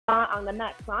on the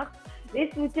mat class. This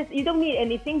is just, you don't need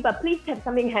anything, but please have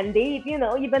something handy, if you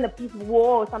know, even a piece of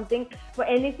wall or something, for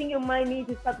anything you might need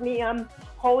to suddenly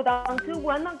hold on to.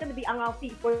 We're not going to be on our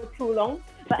feet for too long,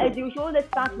 but as usual, let's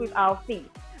start with our feet.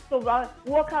 So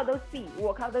walk out those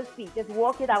feet, just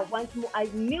walk it out once more. I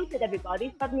muted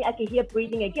everybody, suddenly I can hear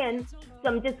breathing again, so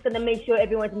I'm just going to make sure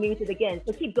everyone's muted again.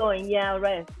 So keep going, yeah,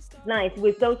 right, nice,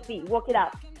 with those feet, walk it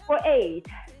out, for 8,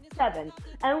 7,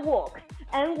 and walk,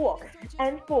 and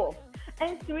 4,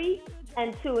 and 3,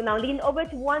 and 2. Now lean over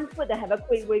to one foot and have a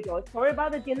quick wiggle. Sorry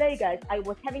about the delay, guys. I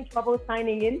was having trouble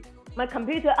signing in. My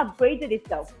computer upgraded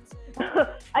itself.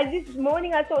 This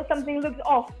morning I thought something looked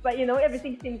off, but you know,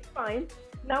 everything seems fine.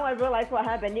 Now I realize what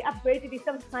happened. It upgraded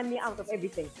itself, signed me out of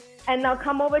everything. And now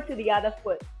come over to the other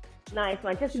foot. Nice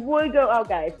one. Just wiggle out,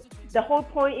 guys. The whole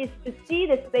point is to see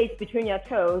the space between your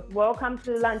toes. Welcome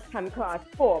to lunchtime class.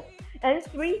 4, and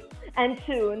 3, and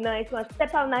 2. Nice one.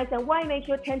 Step out nice and wide. Make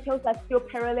sure 10 toes are still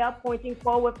parallel, pointing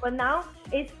forward. For now,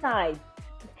 it's side.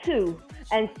 2,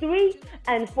 and 3,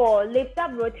 and 4. Lift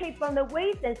up, rotate from the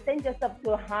waist, and send yourself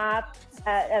to a half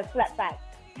flat back.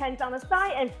 Hands on the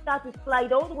side, and start to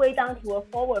slide all the way down to a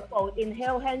forward fold.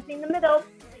 Inhale, hands in the middle.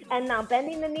 And now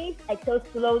bending the knees. Exhale,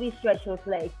 slowly stretch those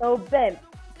legs. So bend,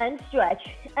 and stretch,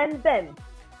 and bend.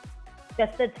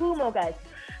 Just the 2 more, guys.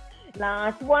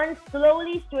 Last one,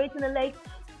 slowly straighten the legs,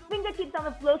 fingertips on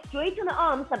the floor, straighten the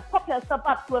arms, and pop yourself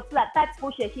up to a flat back,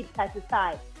 push your hips side to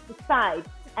side,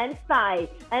 and side,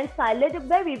 and side. Let a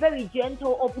very, very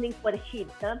gentle opening for the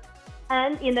hips,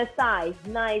 and in the side.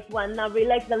 Nice one. Now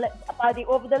relax the body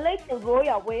over the legs and roll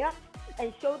your way up,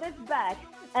 and shoulders back,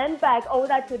 and back, all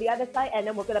that to the other side, and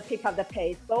then we're gonna pick up the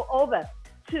pace. Go over,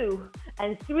 2,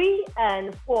 and 3,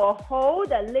 and 4.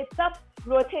 Hold and lift up,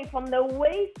 rotate from the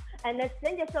waist, and then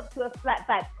send yourself to a flat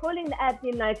back, pulling the abs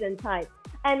in nice and tight.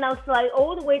 And now slide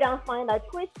all the way down, find that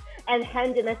twist, and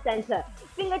hand in the center.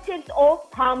 Fingertips off,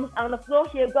 palms on the floor.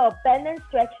 Here we go. Bend and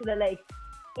stretch the legs.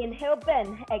 Inhale,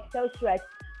 bend. Exhale, stretch.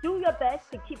 Do your best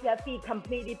to keep your feet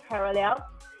completely parallel.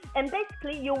 And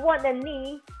basically, you want the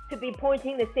knee to be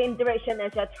pointing the same direction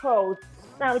as your toes.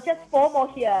 Now, just 4 more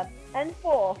here. And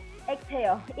 4.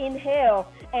 Exhale. Inhale.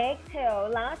 Exhale.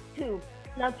 Last 2.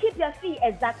 Now keep your feet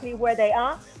exactly where they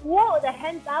are. Walk the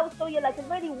hands out so you're like a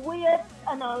very weird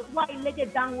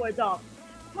wide-legged downward dog.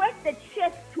 Press the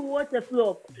chest towards the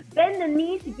floor. Bend the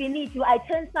knees beneath you. I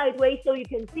turn sideways so you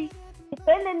can see.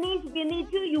 Bend the knees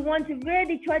beneath you. You want to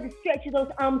really try to stretch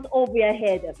those arms over your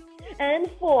head.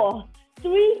 And 4,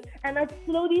 3, and now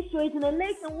slowly straighten the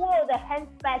legs and roll the hands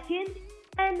back in.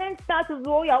 And then start to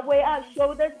roll your way up,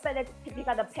 shoulders back, let's pick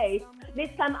up the pace. This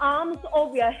time arms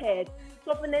over your head.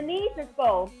 So from the knees, let's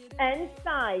go, and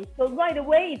side. So right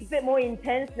away, it's a bit more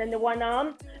intense than the one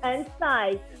arm, and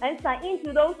side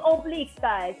into those obliques,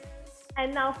 guys.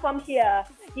 And now from here,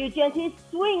 you gently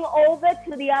swing over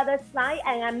to the other side,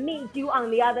 and I meet you on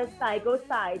the other side. Go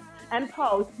side, and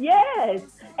pulse, yes.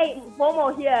 8, 4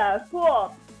 more here,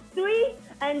 4, 3,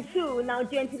 and 2. Now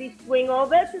gently swing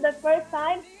over to the first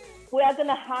side. We are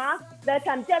gonna half that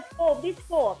time, just 4, this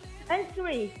 4. And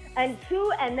 3, and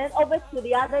 2, and then over to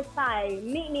the other side.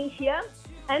 Meet me here,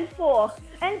 and 4,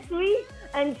 and 3,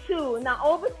 and 2. Now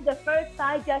over to the first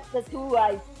side, just the 2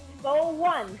 right. Go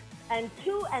 1, and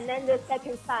 2, and then the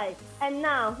second side. And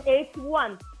now it's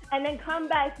 1, and then come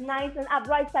back nice and up,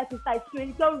 right side to side.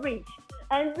 Straight, go reach,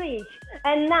 and reach.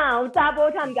 And now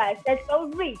double time, guys. Let's go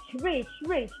reach, reach,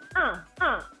 reach.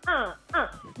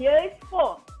 Here is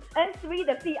 4, and 3.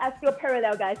 The feet are still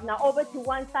parallel, guys. Now over to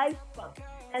one side.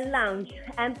 And lounge,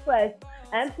 and press,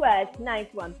 nice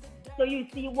one. So you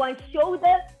see one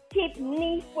shoulder, hip,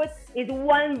 knee, foot is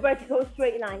one vertical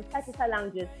straight line. Side to side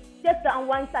lunges, just on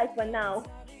one side for now.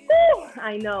 Woo,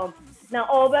 I know. Now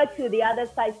over to the other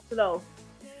side slow.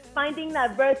 Finding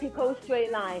that vertical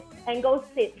straight line, and go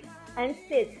sit, and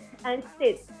sit, and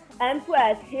sit, and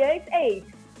press. Here is 8,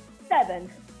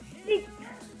 7, 6,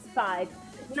 5.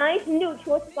 Nice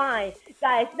neutral spine.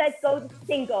 Guys, let's go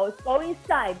singles, go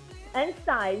inside. And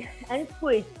side, and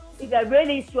squeeze. If you're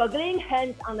really struggling,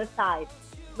 hands on the side,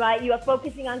 right? You are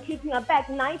focusing on keeping your back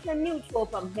nice and neutral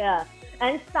from here.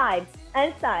 And side,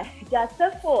 just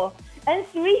a 4, and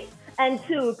 3, and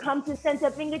 2. Come to center,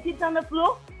 fingertips on the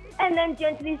floor, and then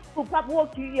gently scoop up,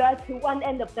 walk you to one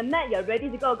end of the mat. You're ready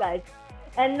to go, guys.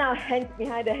 And now hands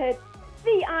behind the head.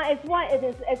 Feet are as wide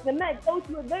as the mat. Go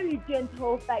to a very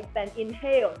gentle back bend.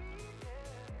 Inhale.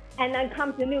 And then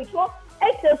come to neutral.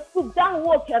 Exhale, scoop down,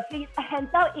 walk your feet, hands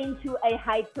out into a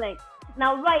high plank.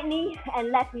 Now right knee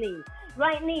and left knee,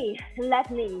 right knee,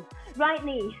 left knee, right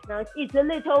knee. Now it's a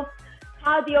little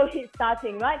cardio hit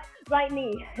starting, right? Right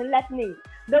knee, left knee.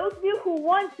 Those of you who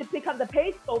want to pick up the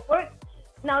pace, go for it.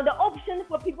 Now the option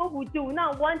for people who do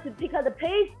not want to pick up the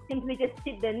pace, simply just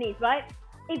tip their knees, right?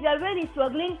 If you're really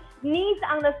struggling, knees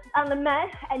on the mat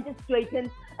and just straighten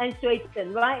and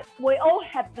straighten, right? We all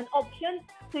have an option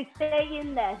to stay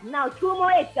in there. Now 2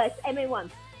 more 8 guys,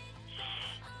 everyone.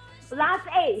 Last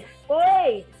 8,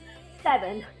 8,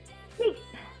 7, 6,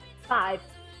 5,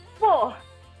 4,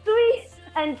 3,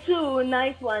 and 2.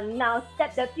 Nice one. Now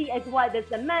step the feet as wide as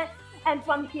the mat. And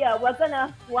from here, we're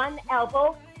gonna one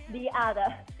elbow, the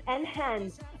other, and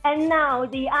hand. And now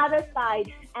the other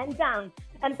side, and down,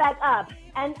 and back up,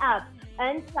 and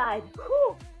side.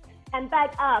 Whew. And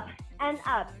back up,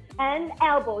 and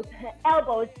elbows,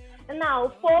 elbows. And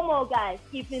now 4 more guys.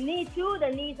 If you need to, the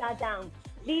knees are down.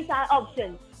 These are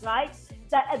options, right?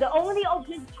 The only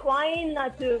option is trying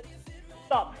not to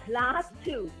stop. Last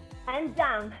 2, and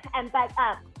down, and back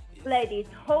up. Ladies,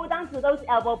 hold on to those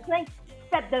elbow planks.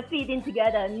 Step the feet in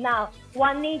together. Now,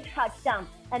 one knee touch down,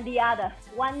 and the other.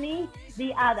 One knee,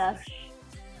 the other.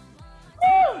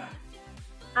 Woo!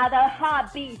 Other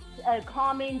heartbeats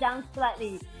calming down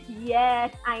slightly.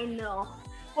 Yes, I know.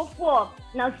 For 4,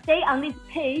 now stay on this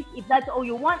pace if that's all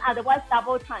you want, otherwise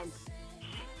double time.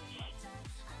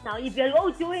 Now, if you're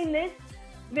all doing this,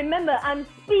 remember I'm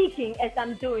speaking as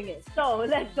I'm doing it. So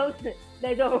let's go,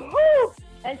 whoo,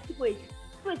 and squeeze.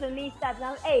 Squeeze the knees up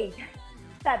now, 8,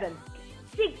 7,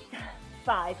 6,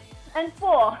 5, and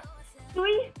 4,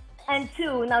 3, and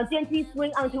 2. Now gently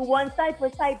swing onto one side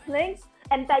for side plank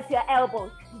and back to your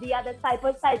elbows. The other side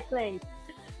for side plank.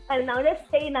 And now let's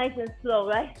stay nice and slow,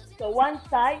 right? So one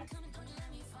side,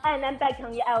 and then back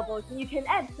on your elbows. You can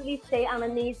actually stay on the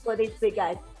knees for this big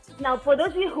guys. Now for those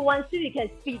of you who want to, you can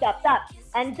speed up that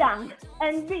and down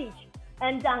and reach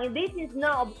and down. This is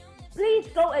now, please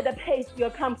go at the pace you're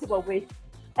comfortable with,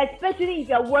 especially if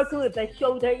you're working with a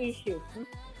shoulder issue.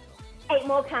 8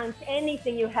 more counts,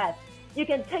 anything you have. You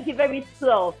can take it very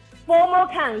slow. 4 more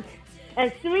counts,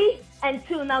 and 3 and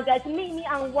 2. Now guys, meet me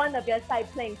on one of your side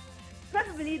planks,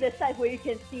 preferably the side where you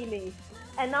can see me.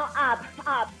 And now up,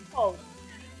 hold.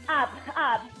 Up,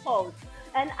 hold.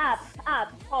 And up,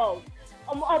 hold.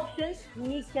 Options,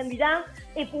 knees can be down.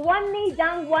 If one knee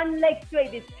down, one leg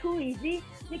straight is too easy,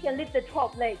 you can lift the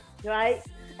top leg, right?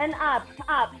 And up,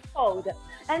 hold.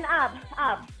 And up,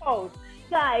 hold.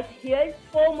 Guys, here's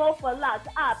 4 more for last.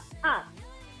 Up.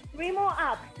 3 more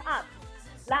up.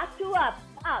 Last 2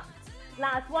 up.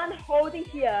 Last one, hold it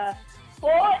here.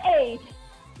 4, 8,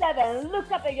 7.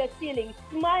 Look up at your ceiling.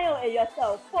 Smile at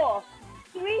yourself. 4,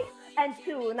 3, and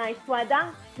 2. Nice one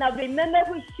down. Now remember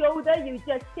which shoulder you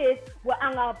just did. We're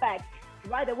on our back.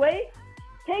 Right away,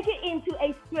 take it into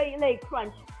a straight leg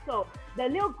crunch. So the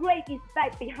little grate is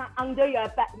back behind under your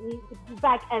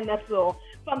back and the floor.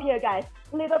 From here, guys,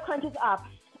 little crunches up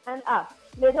and up.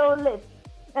 Little lift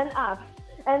and up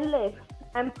and lift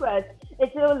and press.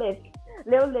 It's little lift,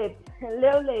 little lift,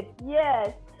 little lift.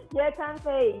 Yes. Here comes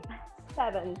 8,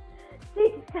 7,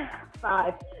 6,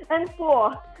 5, and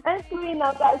 4, and 3.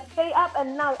 Now guys, stay up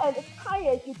and now as high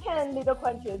as you can, little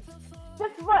crunches.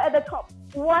 Just right at the top,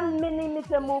 1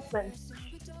 millimeter movement.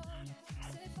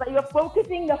 But you're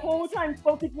focusing the whole time,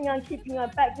 focusing on keeping your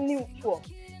back neutral.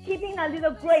 Keeping a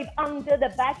little grip under the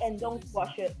back and don't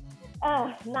squash it.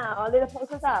 Now a little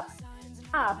focus up,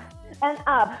 and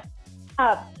up.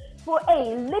 For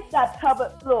 8, lift that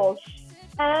pelvic floor.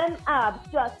 And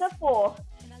up, just a 4,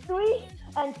 3,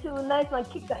 and 2. Nice one.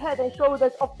 Keep the head and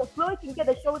shoulders off the floor. You can get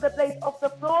the shoulder blades off the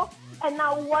floor. And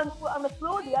now one foot on the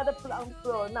floor, the other foot on the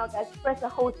floor. Now guys, press the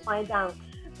whole spine down.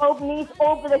 Both knees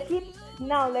over the hips.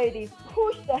 Now ladies,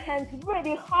 push the hands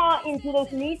really hard into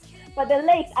those knees, but the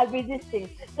legs are resisting.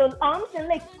 So arms and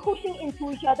legs pushing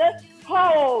into each other.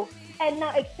 Hold. And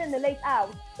now extend the legs out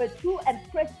for 2 and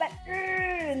press back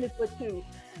in for 2.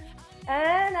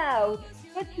 And out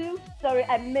for 2. Sorry,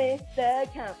 I missed the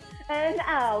count. And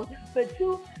out for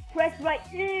 2. Press right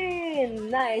in.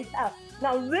 Nice. Out.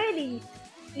 Now really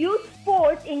use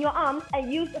force in your arms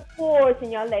and use force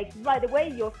in your legs. Right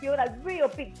away, you'll feel that real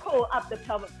big pull up the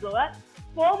pelvic floor.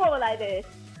 Forward like this.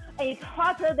 And it's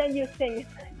hotter than you think.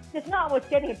 Just now I was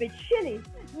getting a bit chilly.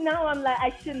 Now I'm like,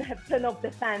 I shouldn't have turned off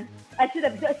the fan. I should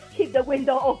have just kept the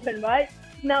window open, right?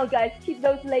 Now guys, keep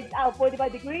those legs out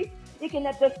 45 degrees. You can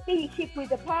have the feet hip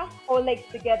width apart or legs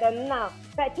together. Now,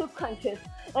 back to crunches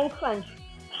and crunch.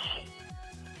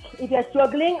 If you're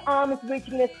struggling, arms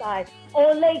reaching the side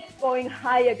or legs going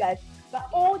higher, guys. But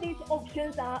all these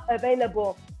options are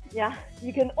available. Yeah,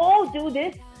 you can all do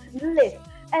this. Lift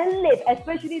and lift,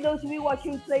 especially those of you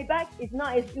watching playback. It's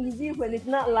not as easy when it's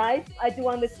not live. I do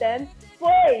understand.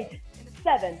 4, 8,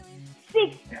 7,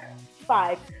 6,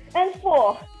 5, and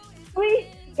 4, 3.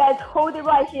 Guys, hold it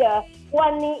right here.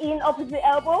 One knee in, opposite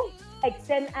elbow.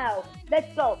 extend out.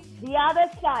 Let's go. The other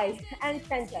side and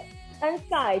center, and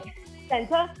side,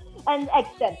 center, and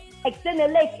extend. Extend the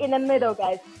leg in the middle,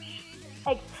 guys.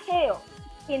 Exhale.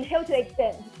 Inhale to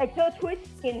extend. Exhale, twist,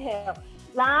 inhale.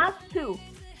 Last two.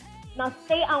 Now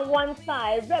stay on one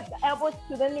side. Wrap the elbows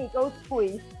to the knee. Go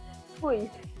squeeze, squeeze.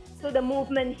 So the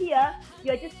movement here,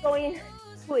 you're just going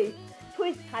squeeze,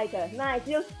 twist tighter. Nice,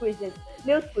 little squeezes,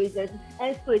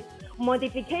 and squeeze.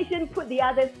 Modification, put the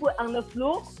other foot on the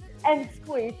floor and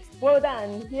squeeze. Well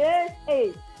done. Yes,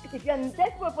 8. If you're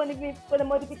desperate for the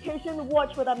modification,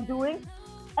 watch what I'm doing.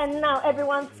 And now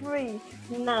everyone freeze.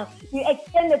 Now you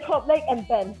extend the top leg and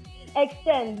bend.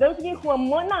 Extend. Those of you who are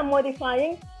not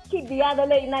modifying, keep the other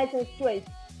leg nice and straight.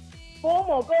 4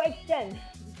 more. Go extend.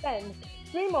 Bend.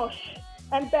 3 more.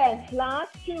 And bend.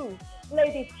 Last 2.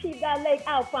 Ladies, keep that leg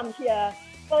out from here.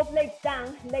 Both legs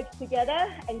down, legs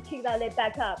together, and kick that leg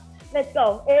back up. Let's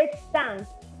go. It's down.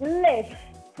 Lift.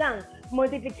 Down.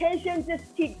 Modification,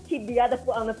 just keep the other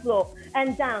foot on the floor.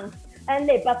 And down. And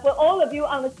lift. But for all of you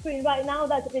on the screen right now,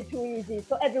 that's a bit too easy.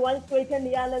 So everyone straighten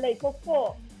the other leg for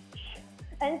 4.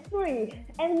 And 3.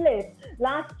 And lift.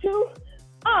 Last 2.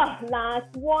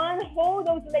 Last 1. Hold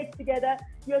those legs together.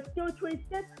 You're still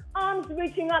twisted. Arms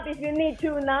reaching up if you need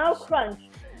to. Now crunch.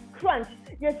 Crunch.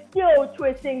 You're still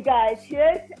twisting, guys.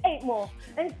 Here's 8 more.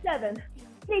 And 7,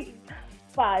 6,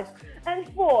 5, and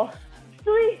 4,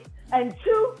 3, and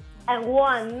 2, and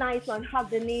 1. Nice one. Hug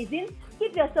the knees in.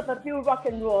 Give yourself a few rock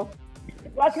and roll.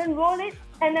 Rock and roll it,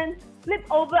 and then flip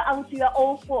over onto your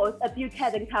own fours. A few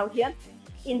cat and cow here.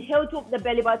 Inhale to the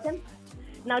belly button.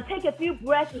 Now take a few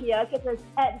breaths here because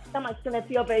the stomach's gonna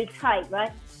feel very tight,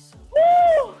 right?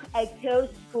 Woo! Exhale,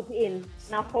 scoop in.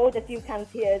 Now hold a few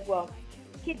counts here as well.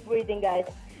 Keep breathing, guys.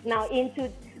 Now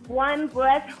into one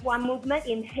breath, one movement.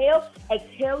 Inhale,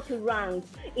 exhale to round.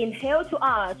 Inhale to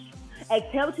arch.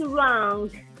 Exhale to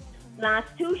round. Last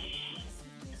 2.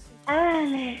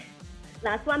 And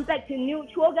last one, back to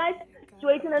neutral, guys.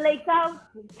 Straighten the legs out.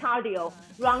 Cardio.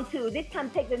 Round 2. This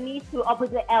time take the knees to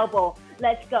opposite elbow.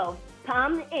 Let's go.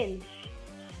 Palm in.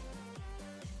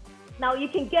 Now you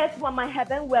can guess what might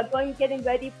happen. We're getting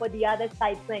ready for the other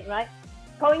side plank, right?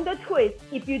 Going to twist.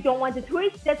 If you don't want to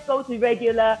twist, just go to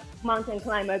regular mountain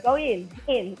climber. Go in.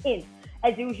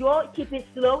 As usual, keep it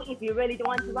slow if you really don't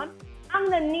want to run. On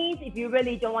the knees if you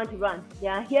really don't want to run.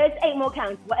 Yeah, here's 8 more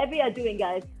counts. Whatever you're doing,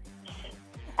 guys.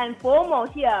 And 4 more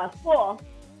here. 4,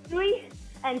 3,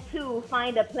 and 2.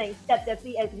 Find the plank. Step the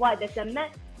feet as wide as the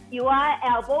mat. You are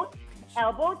elbows,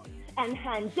 and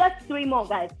hands. Just 3 more,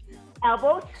 guys.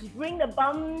 Elbows. Bring the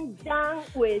bum down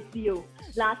with you.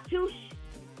 Last 2.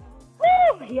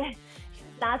 Woo! Yes.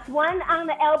 Last 1 on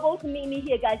the elbows. Meet me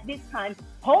here, guys. This time,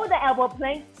 hold the elbow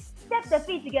plank. Step the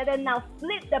feet together. Now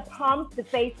flip the palms to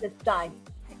face the sky.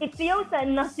 It feels like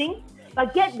nothing,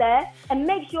 but get there and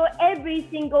make sure every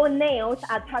single nails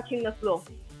are touching the floor.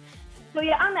 So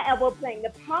you're on the elbow plank.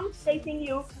 The palms facing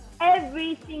you.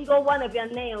 Every single one of your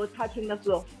nails touching the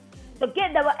floor. So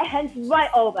get the hands right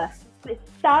over.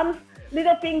 Thumbs,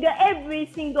 little finger,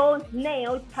 every single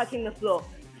nail touching the floor.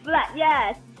 Flat,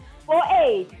 yes. For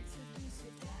 8.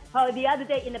 Oh, the other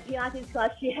day in the Pilates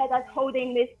class, she had us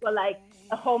holding this for like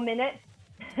a whole minute.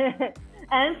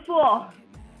 And 4.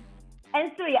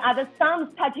 And 3. Are the thumbs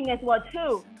touching as well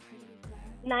too?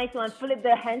 Nice one. Flip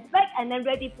the hands back and then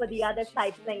ready for the other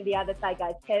side. Playing the other side,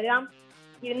 guys. Carry on.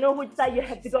 You know which side you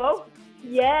have to go?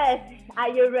 Yes. Are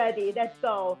you ready? Let's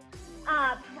go.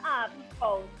 Up,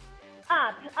 hold.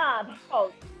 Up,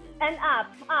 hold. And up,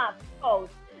 hold.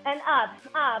 And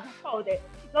up, hold it.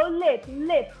 Go lift,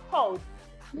 hold.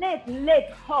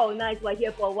 Lift, hold. Nice. We're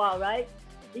here for a while, right?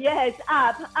 Yes.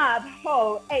 Up,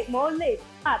 hold. 8 more. Lift.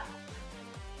 Up.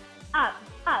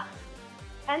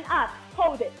 And up.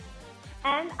 Hold it.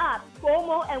 And up. 4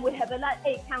 more. And we have a lot.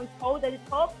 8 counts. Hold at the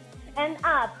top. And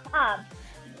up.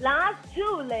 Last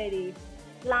 2, ladies.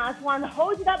 Last 1.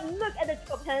 Hold it up. Look at the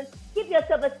top hand. Give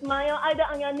yourself a smile either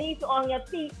on your knees or on your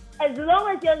feet. As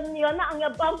long as you're not on your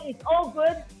bum, it's all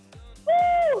good.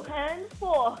 Woo! And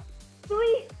 4,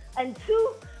 3, and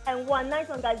 2, and 1. Nice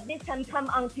one, guys. This time come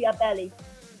onto your belly.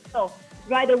 So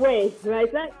right away,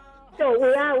 right back. So we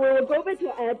will go back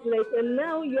to our place, and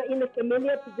now you're in a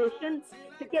familiar position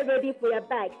to get ready for your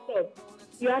back. So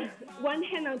you have one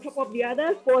hand on top of the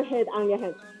other, forehead on your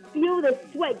hand. Feel the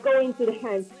sweat going to the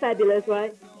hands. Fabulous,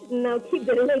 right? Now keep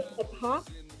the legs apart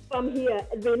from here.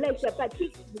 Relax your back.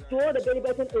 Draw the belly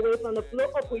button away from the floor.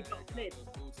 Up we go.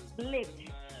 Lift.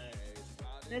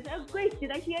 That's great.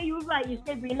 Did I hear you right? You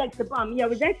said relax the bum. Yeah,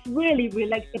 let's really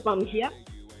relax the bum here.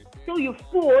 So you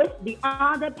force the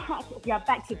other part of your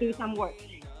back to do some work.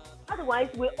 Otherwise,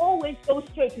 we always go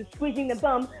straight to squeezing the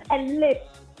bum and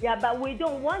lift. Yeah, but we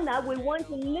don't want that. We want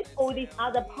to lift all these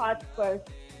other parts first.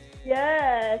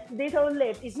 Yes, little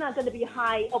lift. It's not going to be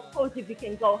high. Of course, if you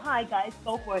can go high, guys,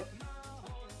 go for it.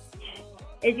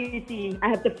 As you see, I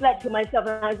have to flex to myself,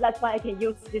 and that's why I can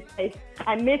use this place.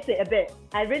 I miss it a bit.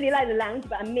 I really like the lounge,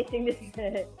 but I'm missing this.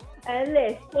 And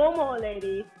lift. 4 more,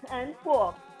 ladies. And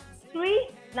 4, 3.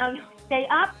 Now stay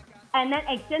up, and then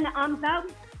extend the arms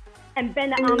out, and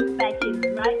bend the arms back in,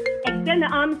 right? Extend the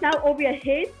arms out over your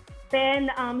head, bend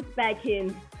the arms back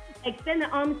in. Extend the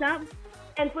arms out.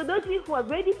 And for those of you who are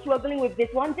really struggling with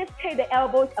this one, just take the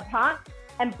elbows apart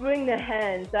and bring the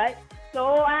hands, right? So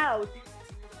out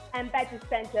and back to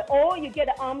center. Or you get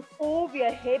the arms over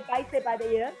your head, bicep by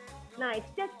the ear. Nice.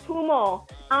 Just 2 more.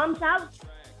 Arms out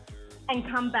and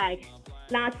come back.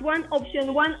 Last one.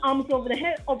 Option 1, arms over the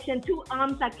head. Option 2,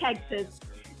 arms are cactus.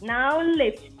 Now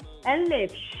lift and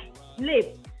lift.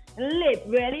 Lift. Lift.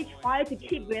 Really try to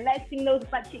keep relaxing those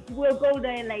butt cheeks. We'll go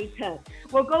there later.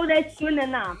 We'll go there soon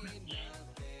enough.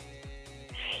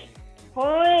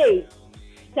 4,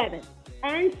 7,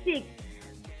 and 6,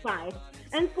 5,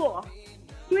 and 4,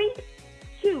 3,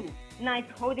 2. Nice.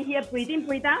 Hold it here. Breathe in,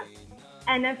 breathe out.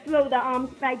 And then flow the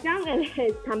arms back down and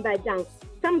heads come back down.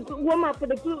 Some warm up for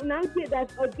the glute now. Here,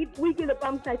 that's a deep wiggle the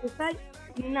bum side to side.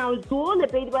 Now draw the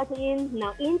belly button in.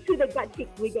 Now into the butt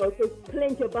cheeks we go. So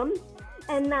clench your bum.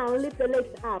 And now lift the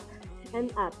legs up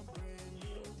and up.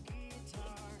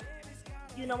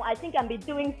 You know, I think I've been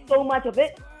doing so much of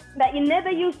it that it never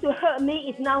used to hurt me.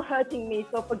 It's now hurting me.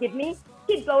 So forgive me.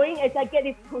 Keep going as I get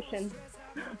this cushion.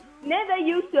 Never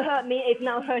used to hurt me. It's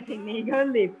now hurting me. Go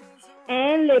lift.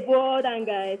 And lift. Well done,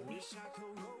 guys.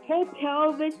 Whole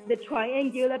pelvis, the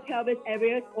triangular pelvis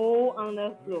areas all on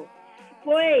the floor.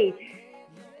 4, 8.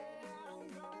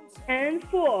 And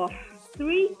 4,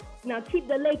 3. Now keep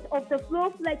the legs off the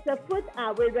floor, flex the foot.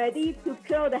 Are we ready to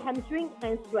curl the hamstring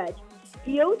and stretch?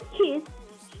 Heels, kiss,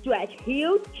 stretch.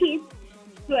 Heels, kiss,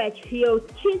 stretch. Heels,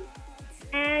 kiss.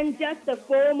 And just the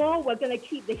 4 more, we're going to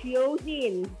keep the heels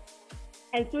in.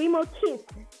 And 3 more kiss.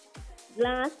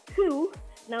 Last 2.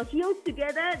 Now heels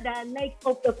together, the legs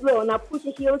off the floor. Now push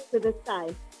the heels to the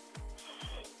side.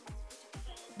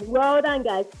 Well done,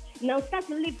 guys. Now start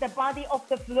to lift the body off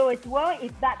the floor as well,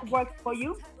 if that works for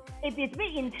you. If it's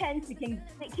very intense, you can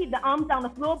keep the arms on the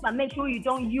floor, but make sure you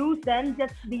don't use them,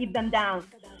 just leave them down.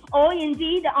 Or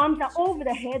indeed, the arms are over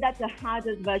the head. That's the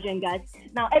hardest version, guys.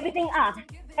 Now everything up,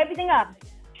 everything up.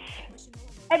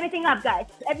 Everything up, guys.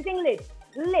 Everything lift,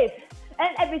 lift,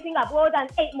 and everything up. Well done.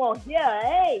 8 more.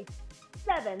 Yeah, 8,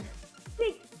 7,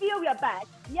 6. Feel your back.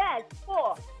 Yes.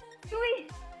 4, 3,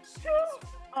 2.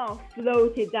 Oh,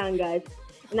 float it down, guys.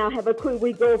 Now have a quick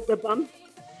wiggle of the bum.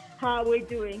 How are we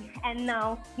doing? And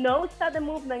now, no sudden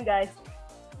movement, guys.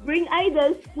 Bring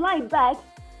either slide back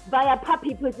via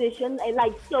puppy position,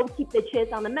 like so, keep the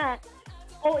chest on the mat.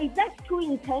 Or if that's too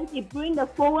intense, you bring the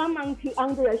forearm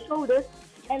under your shoulders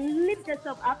and lift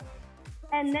yourself up.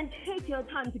 And then take your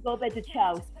time to go back to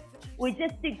child's. We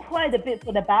just did quite a bit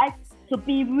for the back, so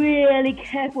be really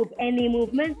careful with any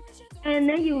movement. And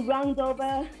then you round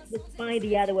over the spine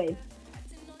the other way.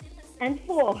 And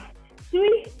 4,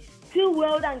 3, 2,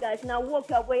 well done, guys. Now walk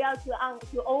your way out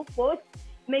to all fours,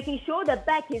 making sure the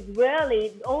back is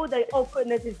really, all the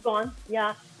awkwardness is gone.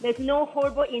 Yeah, there's no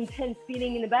horrible, intense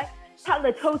feeling in the back. Tuck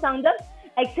the toes under.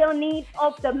 Exhale, knees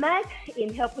off the mat.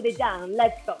 Inhale, put it down.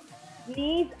 Let's go.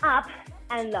 Knees up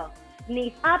and low.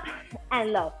 Knees up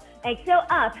and low. Exhale,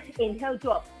 up. Inhale,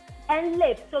 drop. And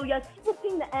lift. So you're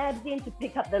swooping the abs in to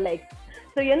pick up the legs.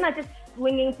 So you're not just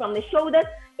swinging from the shoulders.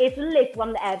 It's lift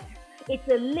from the abs. It's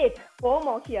a lift. 4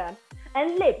 more here.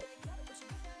 And lift.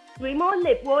 3 more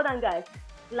lift. Well done, guys.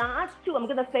 Last 2. I'm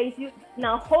going to face you.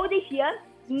 Now hold it here.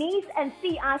 Knees and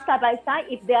feet are side by side.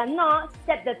 If they are not,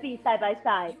 step the feet side by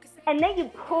side. And then you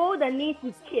pull the knees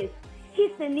to kiss.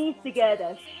 Kiss the knees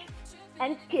together.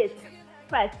 And kiss.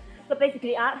 Press. So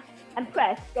basically up and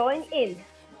press. Going in.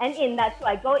 And in. That's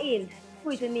right. Go in.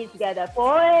 Push the knees together.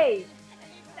 4, 8,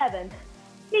 7,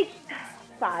 6,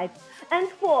 5, and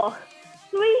 4,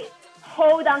 3.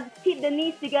 Hold on. Keep the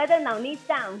knees together. Now knees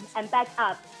down and back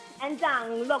up. And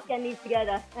down. Lock your knees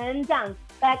together. And down.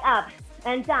 Back up.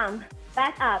 And down.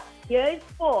 Back up. Here is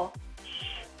 4.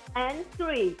 And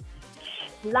 3.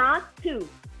 Last 2.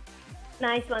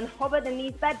 Nice one. Hover the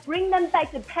knees back. Bring them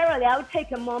back to parallel.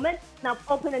 Take a moment. Now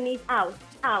open the knees out.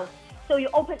 Out. So you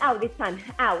open out this time.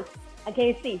 Out. And can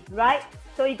you see? Right?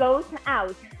 So it goes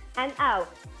out and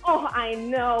out. Oh, I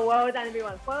know. Well done,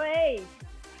 everyone. 4, 8,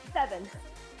 7,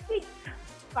 6,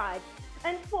 5,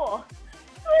 and 4,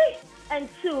 3, and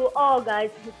 2. Oh,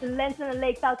 guys, just lengthen the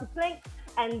legs out to plank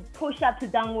and push up to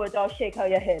downward or shake out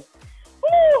your hips.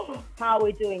 Woo! How are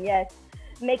we doing? Yes.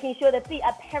 Making sure the feet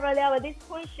are parallel at this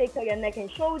point. Shake your neck and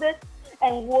shoulders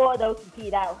and wall those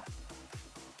feet out.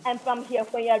 And from here,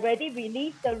 when you're ready,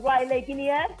 release the right leg in the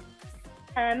air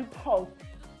and pulse,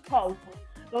 pulse.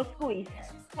 Don't squeeze,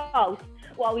 pulse.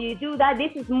 While you do that,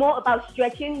 this is more about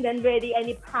stretching than really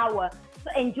any power.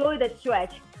 So enjoy the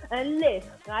stretch and lift,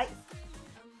 right?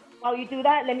 While you do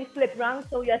that, let me flip around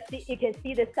so you can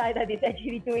see the side that is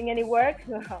actually doing any work.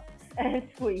 And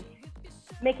squeeze.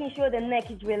 Making sure the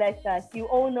neck is relaxed, guys. You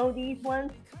all know these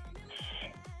ones.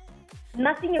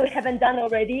 Nothing you haven't done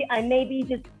already. I maybe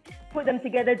just put them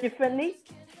together differently.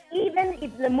 Even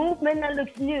if the movement that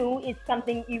looks new is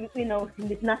something, you know,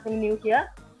 there's nothing new here.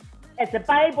 As the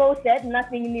Bible said,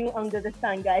 nothing new under the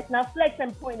sun, guys. Now flex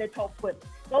and point the top foot.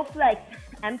 Go flex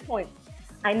and point.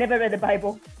 I never read the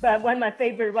Bible, but one of my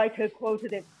favorite writers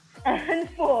quoted it. And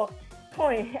 4,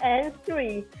 point, and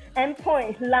 3, and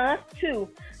point. Last 2.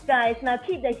 Guys, now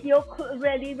keep the heel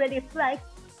really, really flex.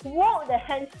 Walk the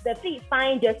hands, the feet,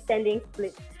 find your standing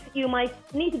split. You might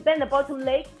need to bend the bottom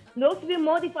leg. Those of you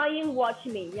modifying, watch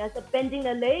me. Yeah, so bending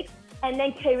the leg and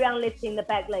then carry on lifting the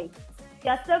back leg.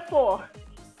 Just a 4,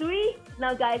 3.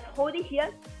 Now guys, hold it here.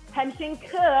 Hamstring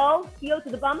curl, heel to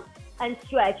the bum and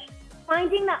stretch.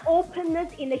 Finding that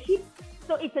openness in the hip,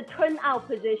 so it's a turn out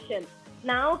position.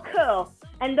 Now curl.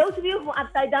 And those of you who are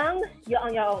upside down, you're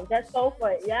on your own. Let's go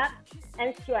for it, yeah?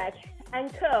 And stretch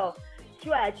and curl.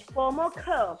 Stretch, 4 more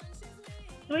curl.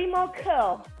 3 more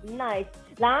curl. Nice.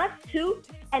 Last 2.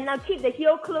 And now keep the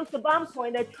heel close to bum,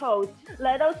 point the toes.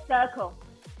 Little circle.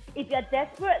 If you're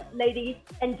desperate, ladies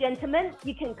and gentlemen,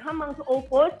 you can come onto all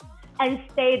fours and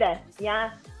stay there,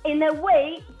 yeah? In a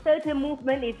way, certain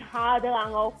movement is harder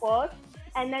on all fours.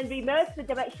 And then reverse the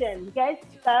direction, guys,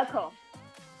 circle.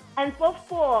 And for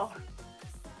 4,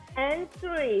 and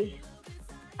 3,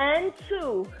 and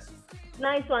 2.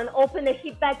 Nice one. Open the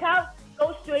hip back out.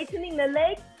 Go straightening the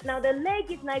leg. Now the leg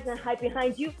is nice and high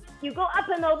behind you. You go up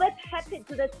and over, tap it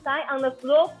to the side on the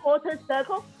floor, quarter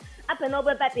circle, up and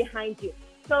over, back behind you.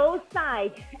 So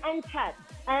side and tap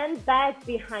and back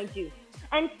behind you.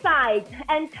 And side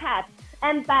and tap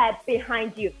and back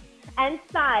behind you. And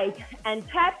side and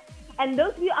tap. And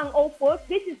those of you on all fours,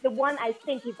 this is the one I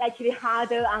think is actually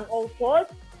harder on all fours.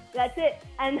 That's it.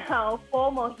 And now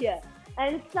 4 more here.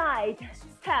 And side,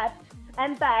 tap,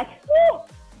 and back. Woo!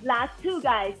 Last 2,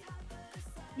 guys.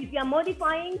 If you're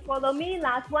modifying, follow me.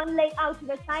 Last 1, leg out to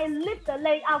the side. Lift the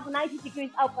leg out 90 degrees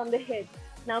out from the hip.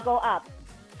 Now go up,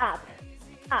 up,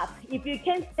 up. If you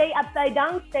can stay upside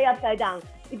down, stay upside down.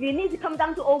 If you need to come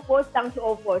down to all fours, down to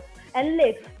all fours. And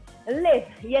lift, lift.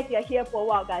 Yes, you're here for a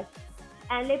while, guys.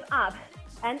 And lift up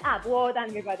and up. Well done,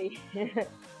 everybody.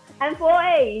 And for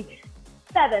 8,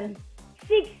 7,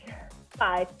 6,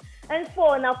 5, and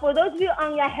 4. Now, for those of you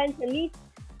on your hands and knees,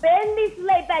 bend this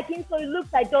leg back in so it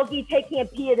looks like doggy taking a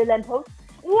pee at the lamppost.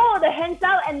 Roll the hands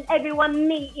out and everyone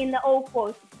meet in the all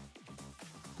fours.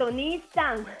 So knees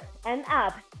down and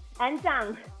up and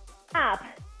down, up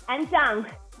and down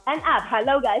and up.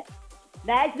 Hello, guys.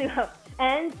 Let's do it.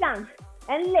 And down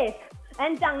and lift.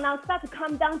 And down. Now start to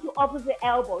come down to opposite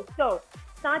elbow. So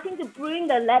starting to bring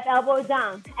the left elbow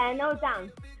down and now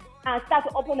down. Start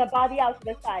to open the body out to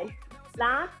the side.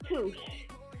 Last 2.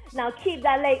 Now keep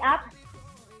that leg up.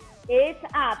 It's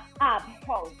up, up,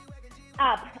 hold.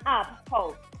 Up,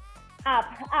 hold. Up,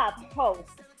 hold.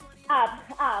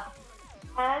 Up.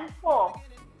 And 4.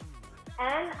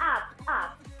 And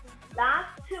up.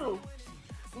 Last 2.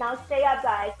 Now stay up,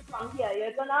 guys. From here,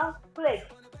 you're gonna flick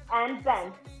and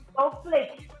bend. Go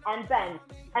flick and bend.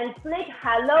 And flick,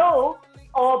 hello,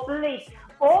 or flick.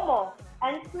 4 more.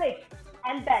 And flick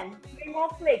and bend. 3 more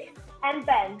flick and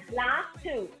bend. Last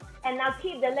 2. And now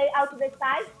keep the leg out to the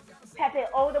side. Tap it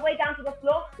all the way down to the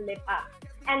floor. Lift up.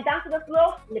 And down to the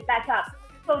floor. Lift back up.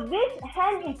 So this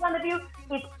hand in front of you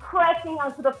is pressing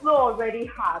onto the floor really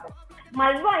hard.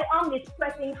 My right arm is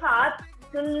pressing hard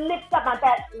to lift up my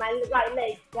back, my right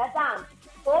leg. Get down.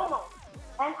 4 more.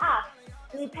 And up.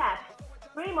 And tap.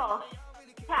 3 more.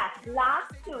 Tap.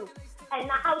 Last 2. And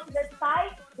now out to the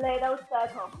side. Little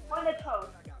circle. Point the toes.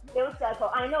 Little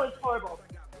circle. I know it's horrible.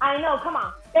 I know. Come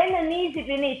on. Bend the knees if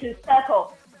you need to.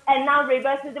 Circle. And now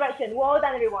reverse the direction. Well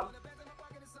done, everyone.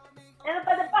 And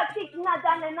but the butt kick's not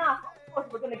done enough. Of course,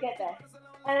 we're going to get there.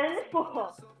 And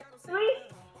 4, 3,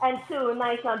 and 2.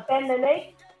 Nice one. Bend the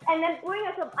leg. And then bring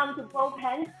yourself onto both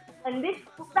hands. And this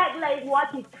back leg,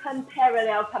 watch it turn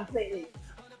parallel completely.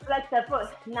 Flex the foot.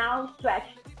 Now stretch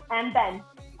and bend.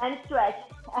 And stretch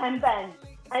and bend.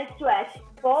 And stretch.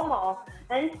 4 more.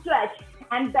 And stretch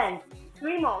and bend.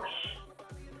 3 more.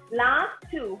 Last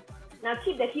 2. Now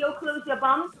keep the heel close to your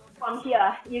bum. From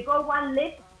here, you go 1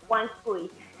 lift, 1 squeeze.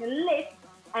 Lift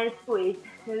and squeeze,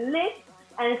 lift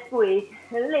and squeeze,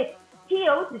 lift.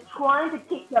 Heels trying to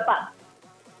kick your butt.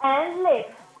 And lift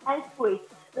and squeeze.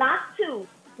 Last two.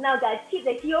 Now guys, keep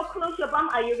the heel close your bum.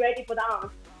 Are you ready for the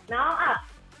arms? Now up,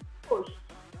 push,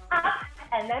 up,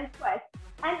 and then press,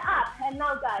 and up. And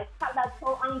now guys, tuck that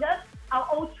toe under. Our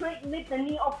old trick, lift the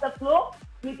knee off the floor.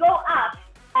 You go up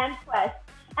and press,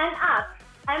 and up,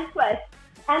 and press,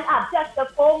 and up. Just the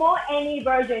 4 more, any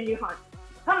version you want.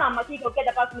 Come on, Makiko, get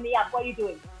the bottom knee up. What are you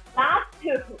doing? Last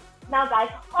two. Now guys,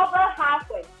 hover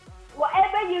halfway.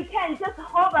 Whatever you can, just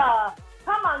hover.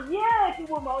 Come on, yes,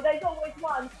 woman. There's always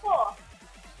 1, 4,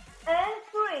 and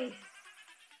 3,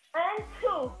 and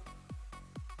 2.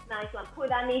 Nice one. Put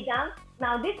that knee down.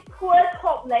 Now this poor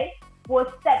top leg will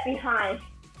step behind.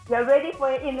 You're ready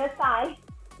for your inner side?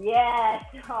 Yes.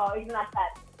 Oh, it's not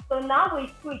bad. So now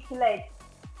we switch legs.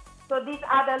 So this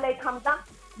other leg comes down.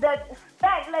 The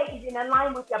back leg is in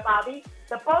line with your body.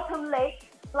 The bottom leg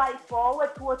slides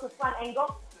forward towards the front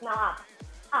angle. Now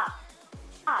up,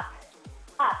 up,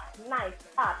 up. Nice,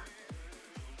 up.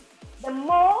 The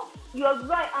more you're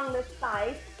right on the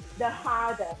side, the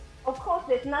harder. Of course,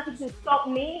 there's nothing to stop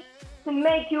me to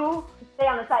make you stay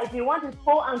on the side. If you want to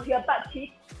fall onto your butt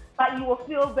cheek, but you will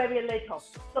feel very little.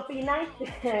 So be nice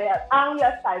on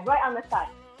your side, right on the side,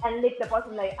 and lift the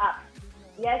bottom leg up.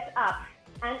 Yes, up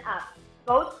and up.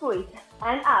 Go squeeze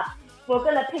and up. We're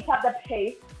gonna pick up the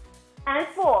pace. And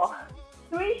 4,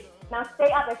 3. Now stay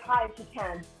up as high as you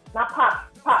can. Now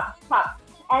pop, pop, pop,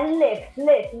 and lift,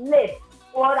 lift, lift.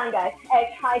 Well done, guys.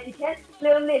 As high as you can.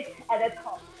 Little lift at the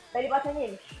top. Belly button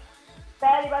in.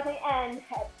 Belly button and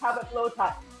head, pelvic floor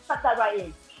tight. Tuck that right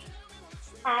in.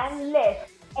 And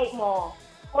lift. 8 more.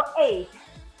 For 8,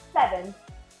 7,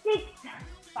 6,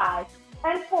 5,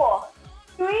 and 4,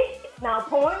 3. Now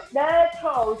point the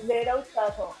toes, little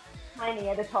circle. Tiny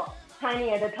at the top. Tiny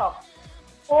at the top.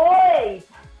 8,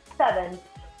 7,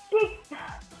 6,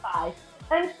 5,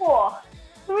 and 4,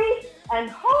 3, and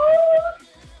hold.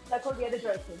 Circle the other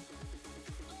direction.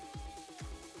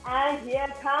 And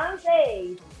here comes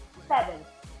 8, 7,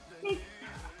 6,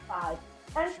 5,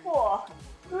 and 4,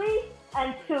 3,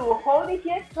 and 2. Hold it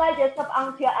here, slide yourself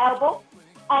onto your elbow,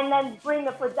 and then bring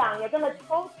the foot down. You're gonna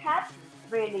toe tap,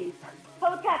 release.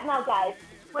 Toe tap now, guys.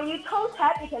 When you toe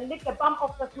tap, you can lift the bum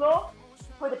off the floor,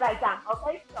 put it back down,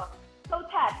 okay? So, toe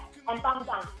tap and bum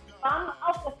down. Bum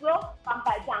off the floor, bum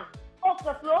back down. Off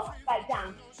the floor, back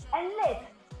down. And lift,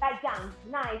 back down.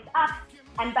 Nice, up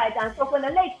and back down. So when the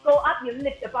legs go up, you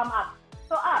lift the bum up.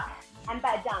 So up and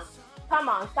back down. Come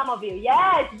on, some of you.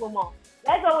 Yes, one more.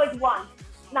 There's always 1.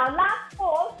 Now last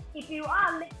 4, if you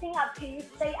are lifting up, can you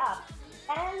stay up?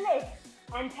 And lift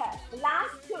and tap.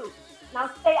 Last 2. Now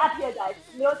stay up here, guys.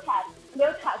 Little tap,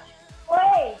 little touch.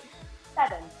 8,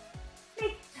 7,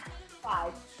 6,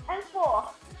 5, and 4,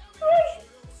 3,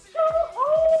 2.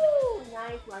 Oh,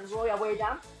 nice one. Roll your way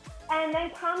down. And then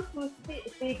come to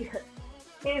stick.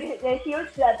 The heels,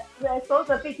 the soles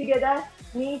are big together.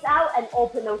 Knees out and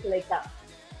open those legs up.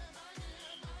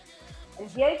 And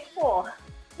here's 4,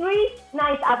 3.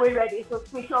 Nice. Are we ready? So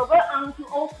switch over onto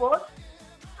all fours.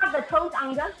 Tuck the toes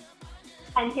under.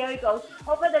 And here we go.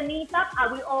 Over the knees up.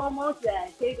 Are we almost there?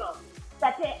 Here we go.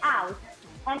 Step it out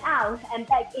and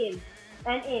back in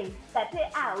and in. Step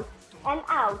it out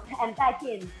and back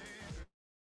in.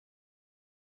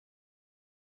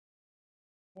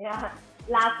 Yeah.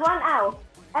 Last one,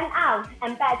 out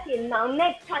and back in. Now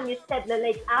next time you step the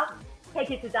legs out, take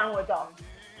it to downward dog.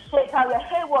 Shake out your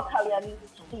head, work out your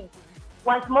feet.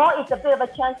 Once more, it's a bit of a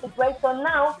chance to break. So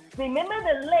now, remember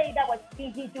the leg that was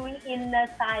busy doing inner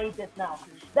side just now.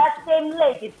 That same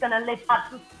leg is gonna lift up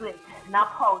to split. Now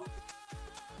pose.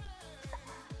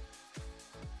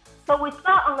 So we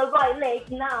start on the right leg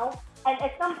now, and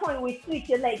at some point we switch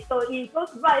the leg. So it goes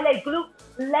right leg glute,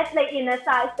 left leg inner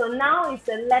side. So now it's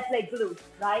the left leg glute,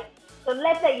 right? So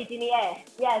left leg is in the air.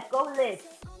 Yes, go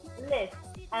lift, lift,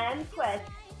 and press.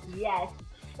 Yes,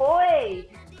 4,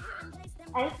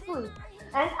 and squeeze,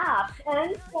 and up,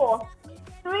 and 4,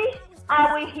 3.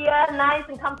 Are we here? Nice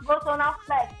and comfortable. So now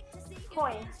flex,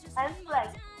 point, and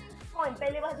flex. Point,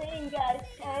 belly button in, guys,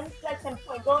 and flex and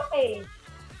point. Go 8,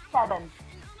 7,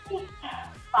 6,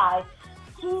 5.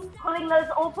 Keep pulling those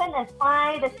open and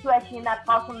find the stretch in that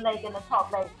bottom leg and the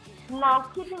top leg. Now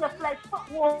keeping the flex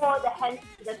forward, the hands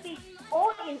to the feet,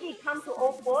 or indeed come to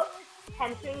all fours,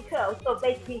 hamstring curl. So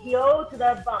basically heel to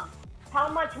the bum. How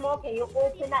much more can you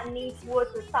open that knee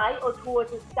towards the side or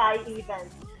towards the sky even?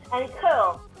 And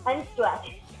curl and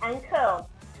stretch and curl.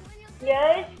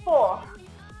 Here is 4.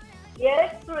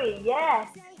 Here is 3. Yes.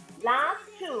 Last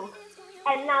 2.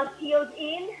 And now heels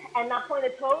in and now point the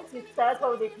toes to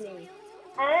circle this knee.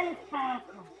 And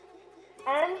circle.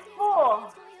 and 4.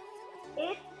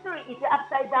 It's 3. If you're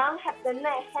upside down, have the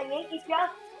neck hanging. If you're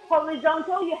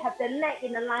horizontal, you have the neck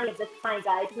in the line of the spine,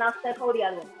 guys. Now circle the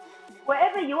other one.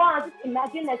 Wherever you are, just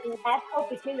imagine there's an apple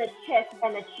between the chest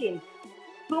and the chin.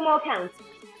 2 more counts.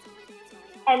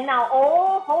 And now,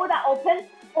 hold that open.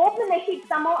 Open the hips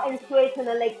some more and straighten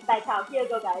the legs back out. Here you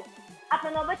go, guys. Up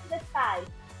and over to the side.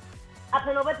 Up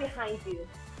and over behind you.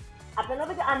 Up and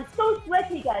over. I'm so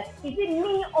sweaty, guys. Is it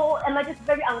me or am I just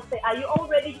very unsafe? Are you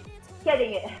already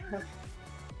getting it?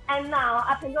 And now,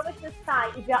 up and over to the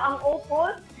side. If you're on all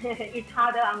fours, it's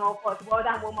harder on all fours. Well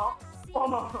done, one more. 4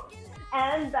 more.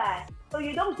 And back. So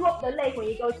you don't drop the leg when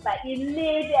you go back. You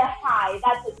lift it high.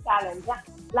 That's the challenge.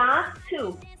 Last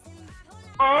 2.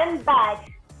 And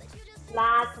back.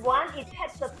 Last 1. It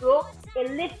touches the floor.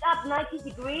 It lifts up 90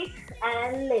 degrees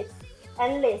and lift.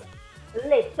 And lift.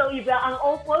 Lift. So if you're on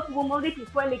all fours, this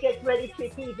is when it gets really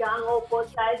tricky. If you're on all fours,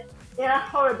 guys, yeah,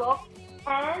 horrible.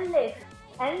 And lift.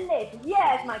 And lift.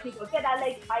 Yes, my people, get that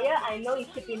leg higher. I know it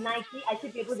should be 90. I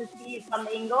should be able to see it from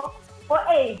the angle. For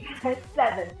 8,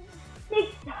 7,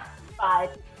 6, 5,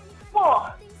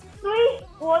 4, 3.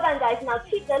 Well done, guys. Now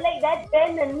keep the leg there,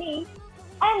 bend the knee,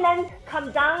 and then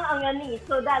come down on your knee.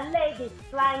 So that leg is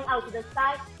flying out to the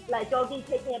side, like jogging,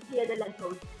 taking a pee at the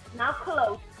lentils. Now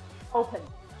close, open,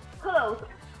 close,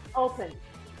 open,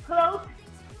 close,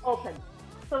 open.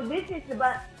 So this is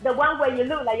the one where you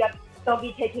look like you're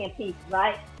doggy taking a pee,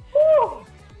 right? Woo!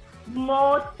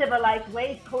 More civilized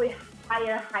way, it's called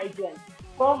higher hygiene.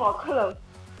 4 more, close.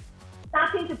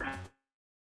 Starting to come.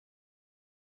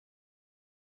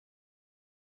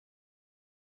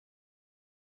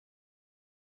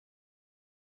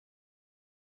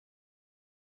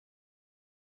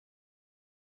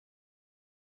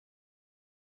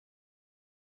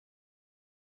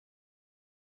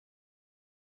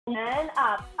 And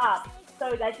up, up.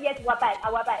 So guys, yes, we're back,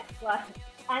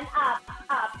 and up,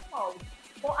 hold.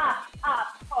 Go up,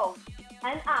 hold.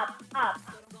 And up.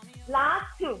 Last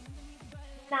 2.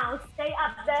 Now stay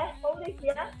up there, hold it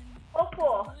here. For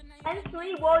 4 and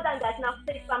 3. Well done, guys. Now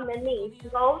sit from the knees.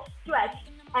 Go stretch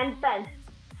and bend.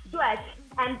 Stretch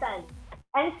and bend.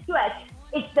 And stretch.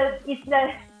 It's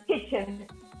the kitchen.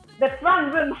 The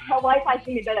front room Wi-Fi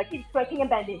seems better. Keep stretching and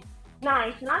bending.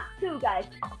 Nice. Last 2, guys.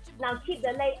 Now keep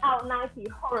the leg out 90.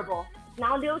 Horrible.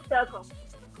 Now little circle.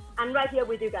 I'm right here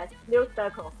with you guys. Little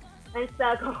circle. And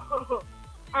circle.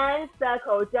 And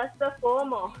circle. Just the 4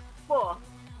 more. 4,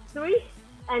 3,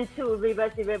 and 2.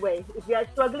 Reverse the way. If you are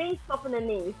struggling, soften the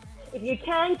knees. If you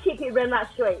can, keep it very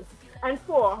much straight. And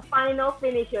 4. Final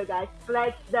finisher, guys.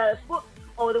 Flex the foot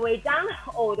all the way down,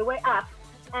 all the way up.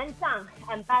 And down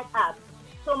and back up.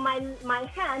 So my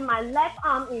hand, my left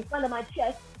arm in front of my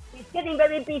chest, is getting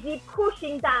very busy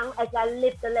pushing down as I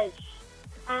lift the leg.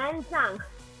 And down,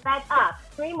 back up.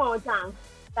 3 more down,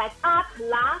 back up.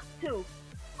 Last 2.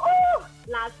 Ooh,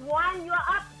 last 1. You are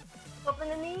up. Open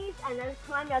the knees and then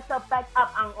climb yourself back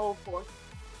up on all fours.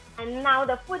 And now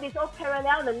the foot is all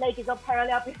parallel, the leg is all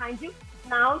parallel behind you.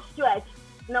 Now stretch.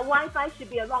 Now Wi-Fi should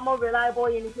be a lot more reliable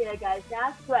in here, guys.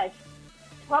 Yeah, stretch.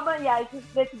 Probably, yeah,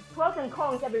 there's pros and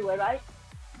cons everywhere, right?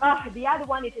 The other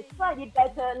one is slightly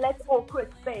better, less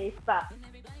awkward space, but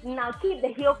now keep the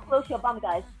heel close your bum,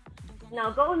 guys.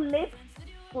 Now go lift,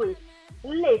 squeeze,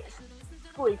 lift,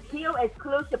 squeeze. Heel as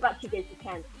close to butt cheek as you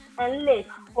can. And lift.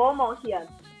 4 more here.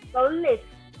 Go lift,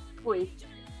 squeeze.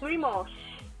 3 more.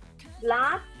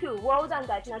 Last 2. Well done,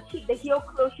 guys. Now keep the heel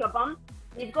close your bum.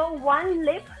 You go 1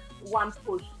 lift, 1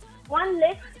 push. 1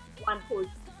 lift, 1 push.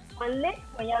 1 lift.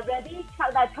 When you're ready,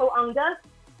 tuck that toe under.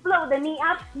 Float the knee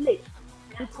up, lift,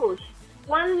 and push.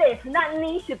 1 lift. That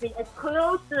knee should be as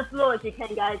close to the floor as you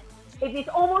can, guys. If it's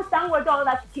almost downward dog,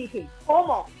 that's cheating. 4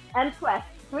 more. And press.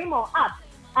 3 more. Up.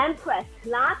 And press.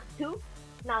 Last 2.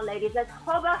 Now, ladies, let's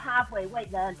hover halfway.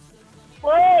 Wait then.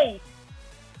 Wait.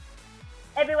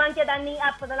 Everyone get that knee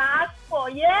up for the last 4.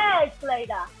 Yes,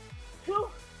 later. 2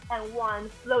 and 1.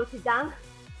 Float it down.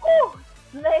 Ooh.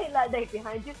 Lay that leg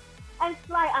behind you. And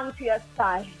slide onto your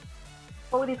side.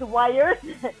 Hold these wires.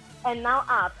 And now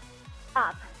up.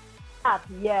 Up. Up.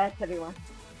 Yes, everyone.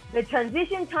 The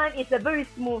transition time is a very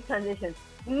smooth transition.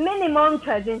 Minimum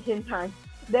transition time.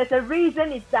 There's a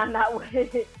reason it's done that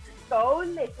way. Go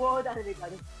lift. Well done,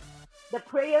 everybody. The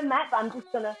prayer mat, I'm just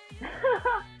gonna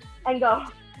and go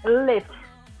lift.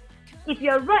 If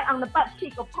you're right on the butt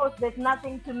cheek, of course, there's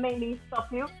nothing to make me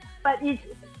stop you. But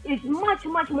it's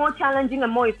much more challenging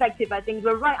and more effective. I think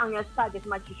you're right on your side as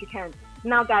much as you can.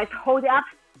 Now, guys, hold it up.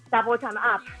 Double time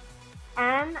up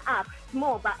and up.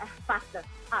 More but faster.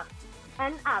 Up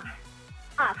and up.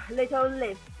 Up. Little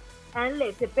lift and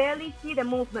lift. Barely see the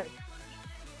movement.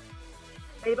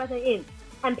 Belly button in.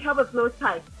 and pelvic floor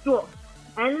tight. Draw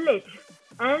and lift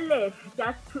and lift.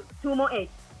 Just two more 8.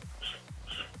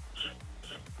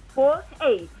 4,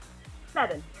 8,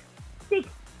 7, 6,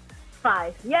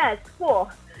 5. Yes, 4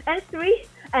 and 3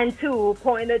 and 2.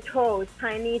 Point the toes.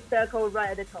 Tiny circle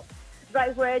right at the top.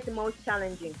 Right where it's the most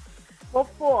challenging. For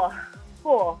 4,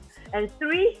 4 and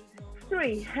 3,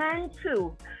 3 and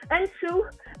 2 and 2.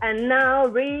 And now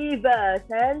reverse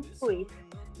and squeeze.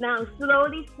 Now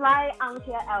slowly slide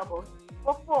onto your elbows.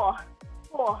 For 4,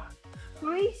 4,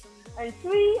 3 and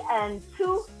 3 and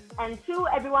 2 and 2.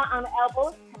 Everyone on the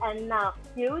elbows. And now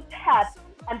you tap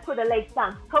and put the legs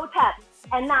down. Toe tap.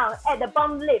 And now at the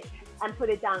bum lift and put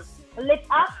it down. Lift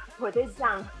up, put it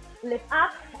down. Lift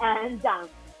up and down.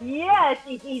 Yes,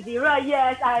 it's easy, right?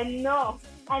 Yes, I know.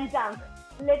 And down.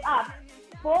 Lift up.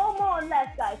 4 more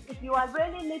left, guys. If you are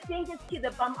really lifting, just keep the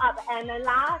bum up. And the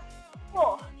last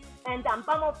 4. And down.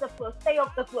 Bum off the floor. Stay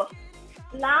off the floor.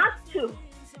 Last 2.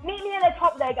 Meet me at the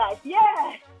top there, guys.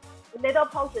 Yes. Little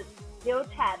pulses. Little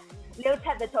tap. Little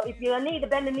tap the toe. If you need to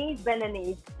bend the knees, bend the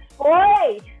knees. 4,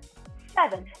 8,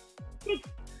 7, 6,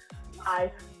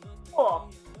 5, 4,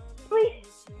 3,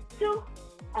 2,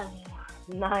 and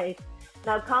 1. Nice.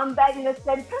 Now come back in the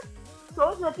center.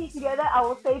 Close the feet together.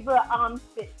 Our favorite arm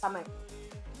fit stomach.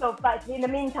 So, but in the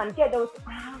meantime, get those.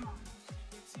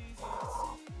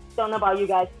 Don't know about you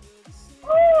guys.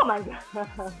 Oh my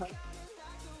god.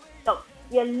 So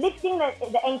you're lifting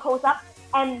the ankles up,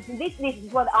 and this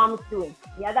is what the arm is doing.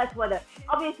 Yeah, that's what the,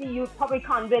 obviously you probably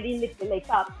can't really lift the legs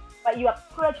up, but you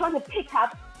are trying to pick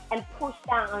up and push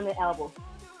down on the elbow.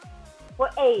 For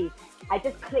 8, I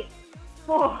just clicked.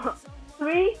 4,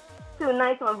 3, 2,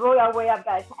 nice one. Roll your way up,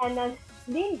 guys. And then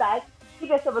lean back, give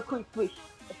yourself a quick swish.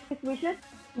 Quick swishes,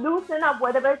 loosen up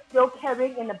whatever still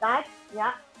carrying in the back.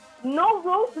 Yeah, no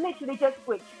rules, literally just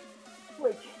switch.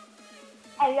 Switch.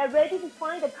 And you're ready to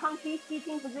find a comfy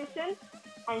seating position.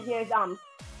 And here's arms.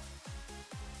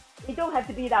 You don't have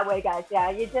to be that way, guys.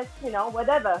 Yeah, you just,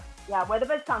 whatever. Yeah,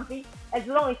 whatever is comfy, as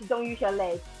long as you don't use your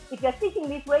legs. If you're sitting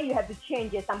this way, you have to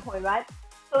change at some point, right?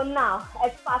 So now,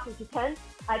 as fast as you can,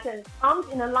 I turn arms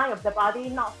in the line of the body,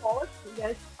 not forward,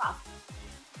 just fast.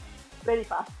 Really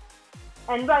fast.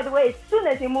 And right away, as soon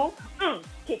as you move,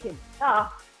 kick in.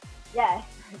 Oh, yes,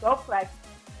 go press.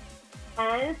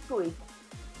 And squeeze.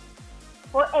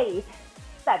 For 8,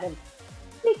 7,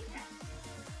 6,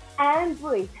 and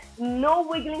breathe. No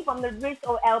wiggling from the wrist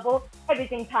or elbow,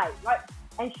 everything tight, right?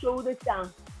 And shoulders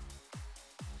down.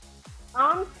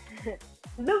 Arms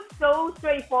look so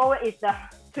straightforward, it's the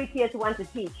trickiest one to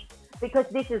teach because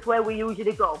this is where we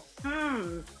usually go.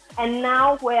 And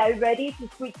now we are ready to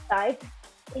switch sides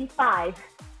in 5,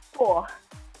 4,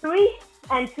 3,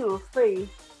 and 2. Free.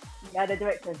 The other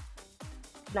direction.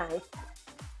 Nice.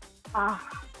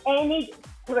 Any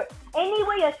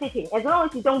way you're sitting, as long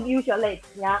as you don't use your legs,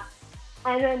 yeah.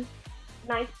 And then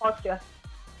nice posture.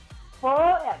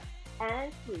 4,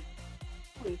 and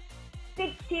squeeze.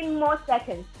 15 more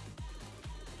seconds.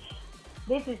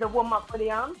 This is a warm up for the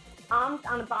arms. Arms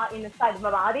on the bar in the side of the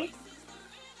body.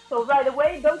 So right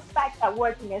away, those backs are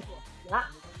working as well. Yeah.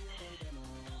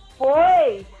 4,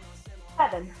 8,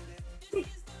 7, 6,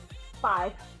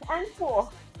 5, and 4,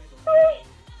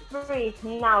 3.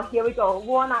 Now here we go.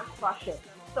 Walnut crusher.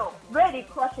 So ready,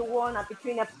 crush a walnut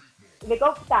between the. They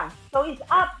go down. So it's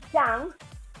up, down,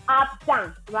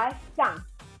 right? Down.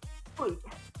 Squeeze,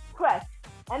 press,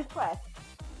 and press.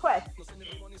 Press.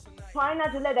 Try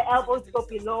not to let the elbows go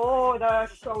below the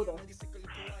shoulder.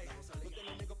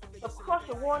 So crush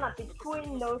a walnut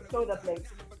between those shoulder blades.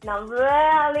 Now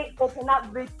really open up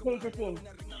rib cages in.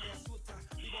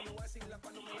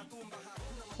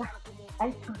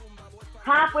 And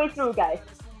halfway through, guys.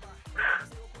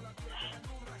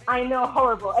 I know,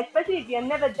 horrible. Especially if you've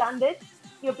never done this,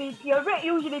 you're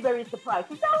usually very surprised.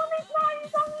 It's only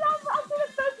after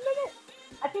the first minute.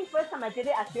 I think first time I did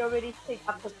it, I feel really sick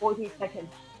after 40 seconds.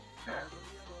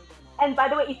 And by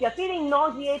the way, if you're feeling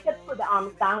nauseated, put the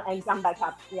arms down and jump back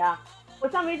up. Yeah. For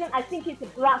some reason, I think it's the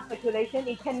blood circulation.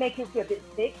 It can make you feel a bit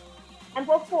sick. And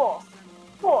for 4,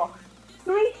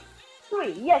 3.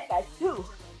 Yes, guys. 2,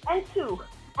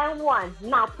 and 1.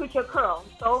 Now put your curl.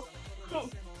 So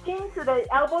chin to the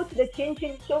elbow to the chin,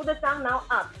 shoulders down. Now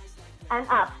up, and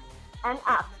up, and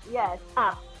up. Yes,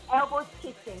 up. Elbows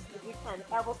kissing if you can.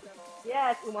 Elbow.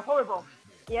 Yes, horrible.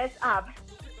 Yes, up.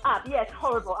 Yes,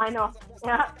 horrible. I know.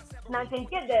 Yeah. Now you can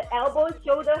get the elbows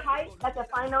shoulder height. That's the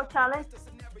final challenge.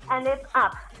 And it's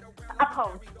up.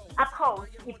 Up.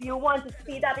 If you want to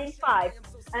speed up in 5,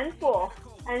 and 4,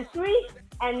 and 3,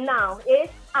 and now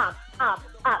it's up,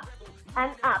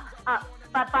 and up.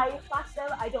 But by faster,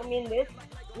 I don't mean this.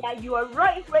 Yeah, your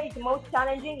right way is the most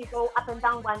challenging. You go up and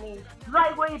down 1 inch.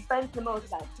 Right way burns the most,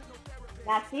 guys.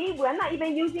 Now see, we're not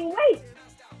even using weight.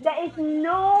 There is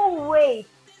no weight.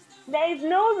 There is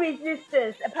no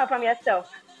resistance apart from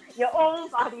yourself. Your own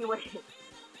body weight.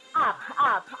 Up,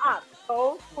 up, up.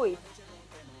 Go, squeeze.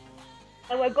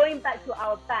 And we're going back to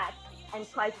our back and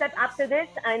tricep after this.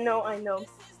 I know, I know.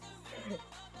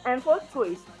 And for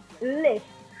squeeze, lift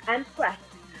and press.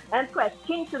 And press.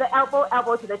 Chin to the elbow,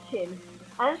 elbow to the chin.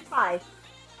 And 5.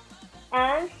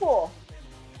 And 4.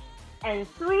 And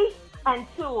 3. And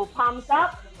 2. Palms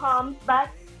up, palms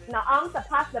back. Now arms are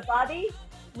past the body.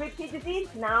 Repeatedly.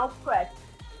 Now press,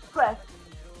 press,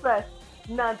 press.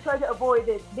 Now try to avoid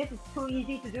this. This is too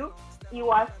easy to do. You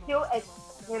are still at,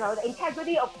 the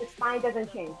integrity of the spine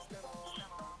doesn't change.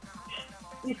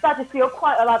 You start to feel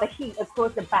quite a lot of heat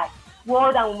across the back.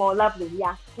 Well done, more lovely,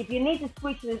 yeah. If you need to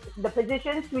switch the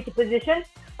position, switch the position,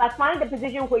 but find the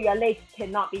position where your legs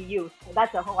cannot be used.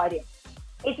 That's the whole idea.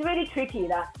 It's really tricky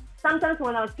that sometimes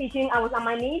when I was teaching, I was on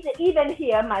my knees, even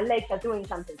here, my legs are doing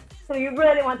something. So you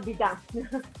really want to be down.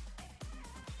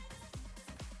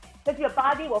 Because your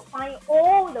body will find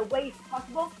all the ways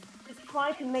possible to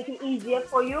try to make it easier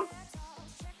for you.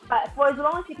 But for as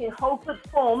long as you can hold good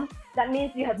form, that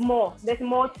means you have more. There's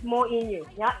more in you.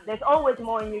 Yeah, there's always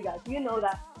more in you guys. You know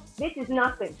that. This is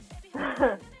nothing.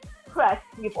 Press.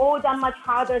 You've all done much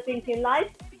harder things in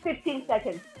life. 15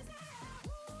 seconds.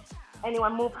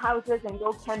 Anyone move houses and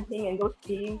go camping and go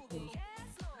skiing?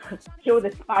 Kill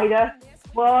the spider.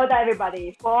 Well done,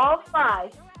 everybody. 4,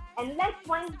 5. And next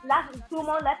one, last 2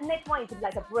 more left. Next one is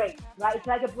like a break, right? It's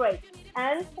like a break.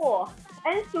 And 4,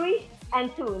 and 3,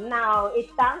 and 2. Now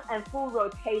it's down and full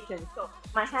rotation. So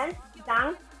my hands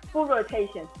down, full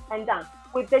rotation, and down.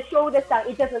 With the shoulders down,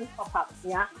 it doesn't pop up,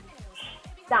 yeah?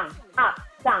 Down, up,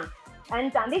 down,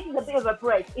 and down. This is a bit of a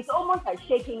break. It's almost like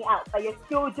shaking out, but you're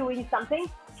still doing something.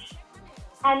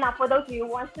 And now for those of you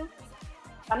who want to,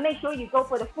 make sure you go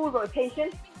for the full rotation.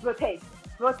 Rotate,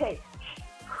 rotate.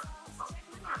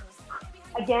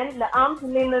 Again, the arms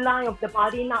in the line of the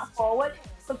body, not forward.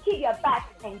 So keep your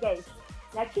back engaged.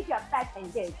 Now keep your back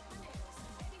engaged.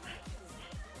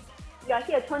 You are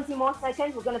here 20 more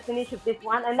seconds. We're going to finish with this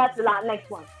one. And that's the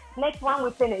next one. Next one,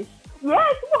 we finish.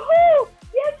 Yes, woohoo!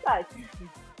 Yes, guys.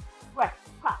 Right,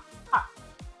 pop, pop.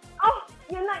 Oh,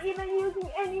 you're not even using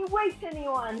any weight,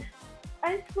 anyone.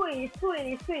 And squeeze,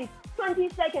 squeeze, squeeze. 20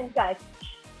 seconds, guys.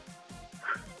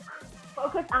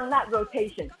 Focus on that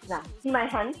rotation. Now, see my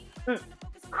hand?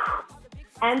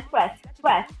 And press,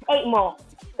 press. 8 more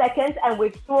seconds, and we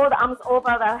throw the arms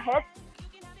over the head.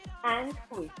 And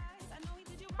squeeze.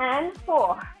 And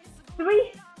 4,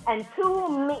 3, and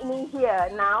 2. Meet me here.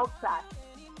 Now, clap.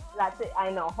 That's it. I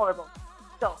know, horrible.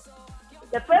 So,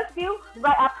 the first few,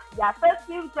 right up. Yeah, first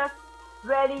few, just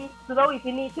ready, slow if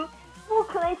you need to. Full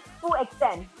clench, full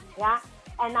extend. Yeah,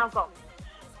 and now go.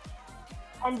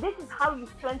 And this is how you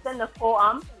strengthen the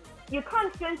forearm. You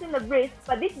can't strengthen the wrist,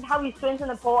 but this is how you strengthen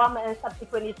the forearm and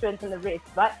subsequently strengthen the wrist,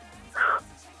 right?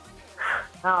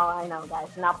 Oh, I know,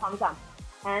 guys. Now palms down,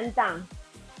 and down,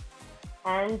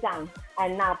 and down.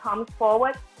 And now palms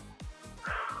forward,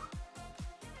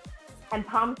 and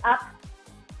palms up.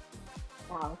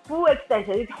 Wow, full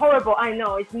extension. It's horrible, I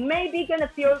know. It's maybe gonna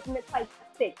feel quite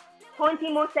sick.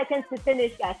 20 more seconds to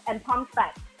finish, guys, and palms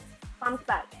back, palms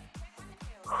back.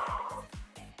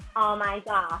 Oh my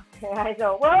God.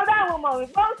 So, well done,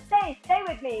 Momo. Don't stay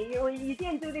with me. You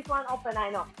didn't do this one often, I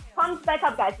know. Palms back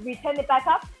up, guys. Return it back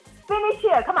up. Finish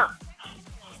here, come on.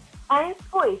 And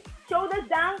squeeze. Shoulders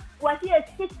down. We're here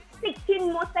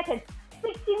 16 more seconds.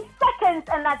 16 seconds,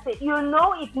 and that's it. You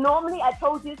know, if normally I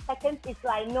told you seconds, it's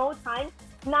like no time.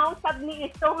 Now suddenly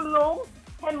it's so long.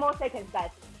 10 more seconds,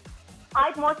 guys.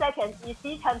 5 more seconds. You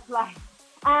see, time flies.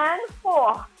 And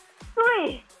 4,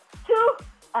 3, 2,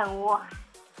 and 1.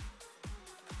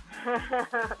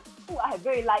 Ooh, I have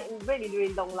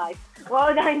really long life.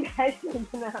 Well done, guys.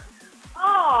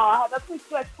 Oh, have a quick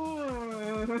stretch.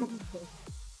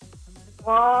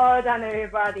 Well done,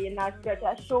 everybody. Now stretch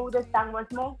our shoulders down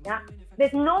once more. Yeah.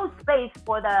 There's no space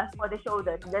for the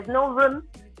shoulders. There's no room.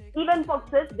 Even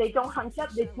boxers, they don't hunch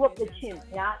up. They drop the chin.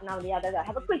 Yeah. Now the other side.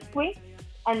 Have a quick swing,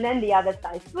 and then the other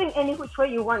side. Swing any which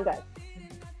way you want, guys.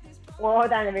 Well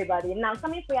done, everybody. Now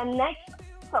coming for your next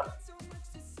pose.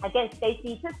 Again, stay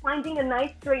seated, finding a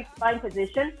nice straight spine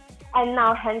position. And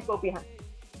now hands go behind.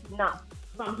 Now,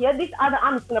 from here, this other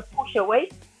arm is going to push away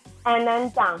and then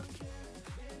down.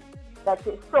 That's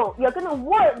it. So you're going to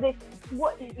work this.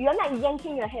 You're not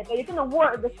yanking your head, but you're going to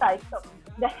work the side. So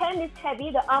the hand is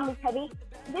heavy, the arm is heavy.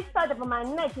 This side of my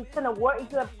neck is going to work.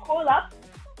 It's going to pull up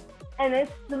and then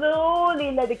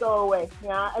slowly let it go away.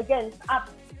 Yeah, again, up,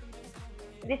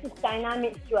 This is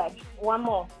dynamic stretch. One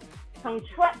more.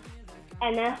 Contract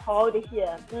and then hold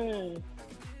here.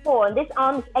 4. This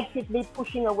arm is actively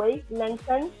pushing away.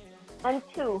 Lengthen. And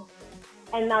 2.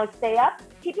 And now stay up.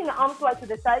 Keeping the arms right to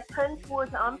the side. Turn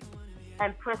towards the arm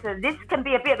and press it. This can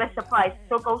be a bit of a surprise,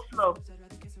 so go slow.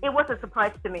 It was a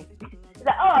surprise to me.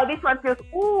 Like, oh, this one feels,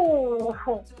 ooh.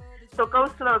 So go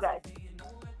slow, guys.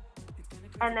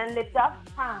 And then lift up.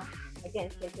 Again,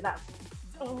 shake it up.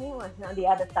 Now the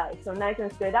other side. So nice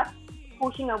and straight up.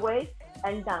 Pushing away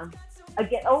and down.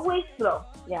 Again, always slow.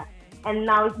 Yeah. And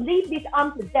now leave this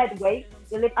arm to that way.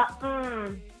 You lift up.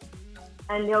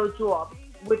 And you'll drop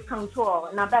with control.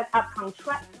 Now back up,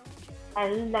 contract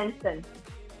and lengthen.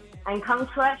 And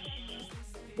contract.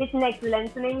 This next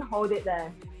lengthening, hold it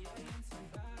there.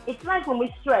 It's like when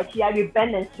we stretch, yeah, we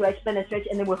bend and stretch, and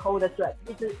then we hold the stretch.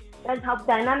 That's how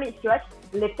dynamic stretch.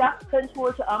 Lift up, turn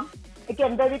towards your arm.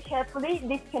 Again, very carefully.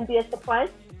 This can be a surprise.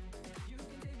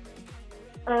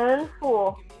 And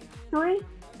 4, 3,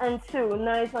 and 2.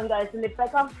 Nice one, guys. Lift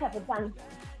back up, tap it down.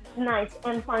 Nice.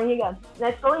 And fine, here you go.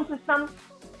 Let's go into some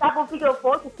double figure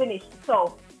 4 to finish.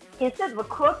 So instead of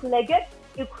cross-legged,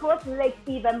 you cross-leg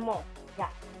even more. Yeah.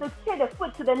 So take the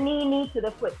foot to the knee, knee to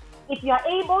the foot. If you are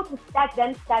able to stack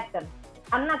them, stack them.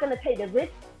 I'm not going to take the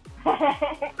risk.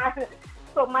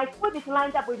 So my foot is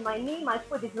lined up with my knee, my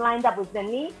foot is lined up with the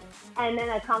knee, and then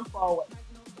I come forward.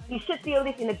 You should feel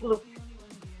this in the glute.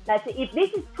 That's it. If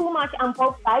this is too much on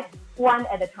both sides, one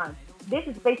at a time. This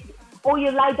is basically, or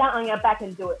you lie down on your back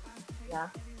and do it. Yeah.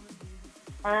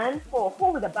 And 4,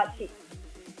 hold the butt cheek.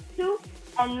 2,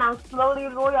 and now slowly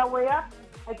roll your way up.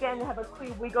 Again, you have a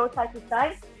quick wiggle side to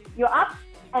side. You're up.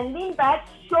 And lean back,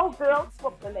 showgirl,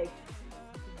 swap the legs.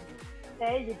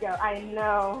 There you go. I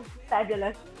know,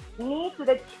 fabulous. Knee to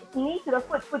the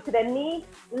foot, foot to the knee,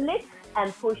 lift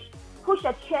and push. Push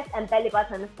your chest and belly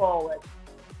button forward.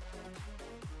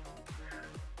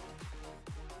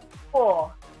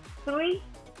 4, 3,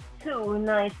 2.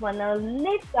 Nice one. Now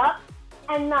lift up,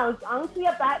 and now onto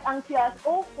your back, onto your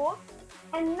all fours,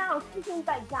 and now sitting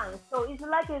back down. So it's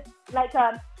like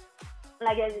a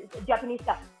Japanese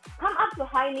style. Come up to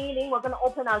high kneeling. We're going to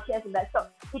open our chest and back. So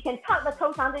you can tuck the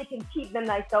toes under. You can keep them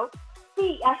like so.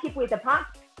 Feet are hip width apart.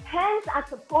 Hands are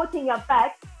supporting your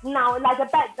back. Now like a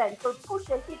back bend. So push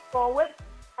the hip forward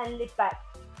and lift back.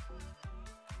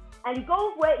 And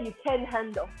go where you can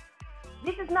handle.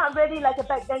 This is not really like a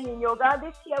back bend in yoga.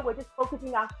 This here we're just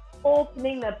focusing on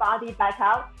opening the body back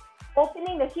out.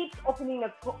 Opening the hips, opening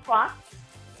the quads.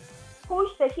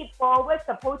 Push the hip forward,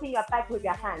 supporting your back with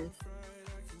your hands.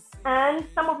 And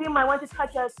some of you might want to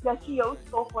touch your heels.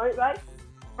 Go for it, right?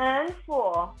 And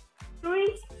 4,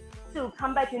 3, 2.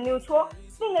 Come back to neutral.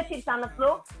 Fingertips on the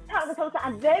floor. Tuck the toes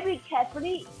and very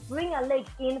carefully bring your leg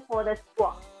in for the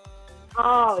squat.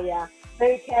 Oh, yeah.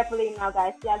 Very carefully now,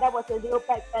 guys. Yeah, that was a little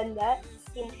back bend there.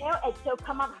 Inhale, exhale,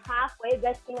 come up halfway,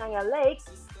 resting on your legs.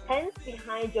 Hands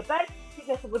behind your back.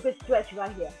 Because of a good stretch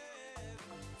right here.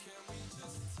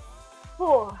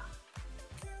 4,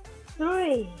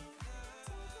 3,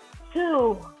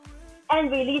 2,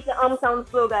 and release the arms on the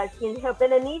floor, guys. Inhale,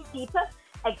 bend the knees deeper.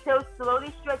 Exhale,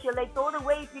 slowly stretch your legs all the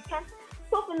way if you can.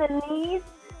 Soften the knees,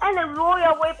 and then roll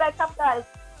your way back up, guys.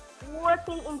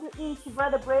 Working into each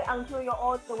vertebrae until you're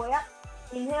all the way up.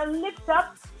 Inhale, lift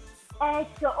up.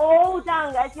 Exhale, all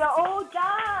down, guys. You're all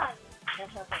done.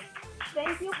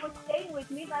 Thank you for staying with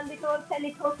me. That little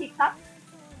technical hiccup.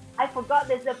 I forgot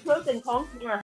there's a pros and cons.